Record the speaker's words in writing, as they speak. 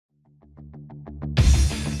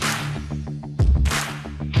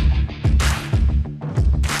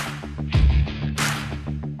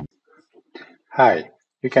Hi,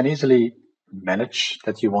 you can easily manage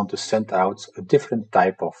that you want to send out a different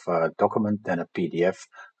type of document than a PDF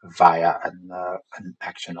via an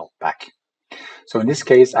actional pack. So in this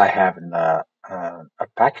case, I have a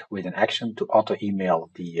pack with an action to auto email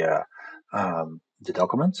the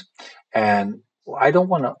document, and I don't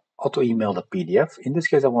want to auto email the PDF. In this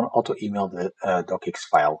case, I want to auto email the docx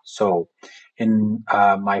file. So in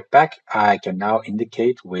my pack, I can now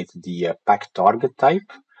indicate with the pack target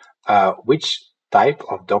type which type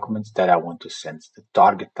of documents that I want to send, the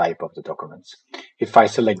target type of the documents. If I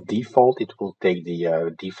select default, it will take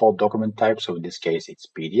the default document type. So in this case, it's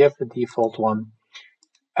PDF, the default one.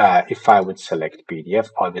 If I would select PDF,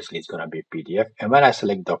 obviously it's going to be PDF. And when I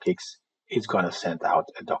select docx, it's going to send out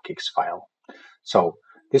a docx file. So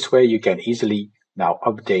this way you can easily now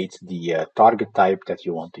update the target type that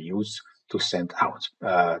you want to use to send out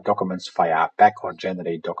documents via a pack or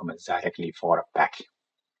generate documents directly for a pack.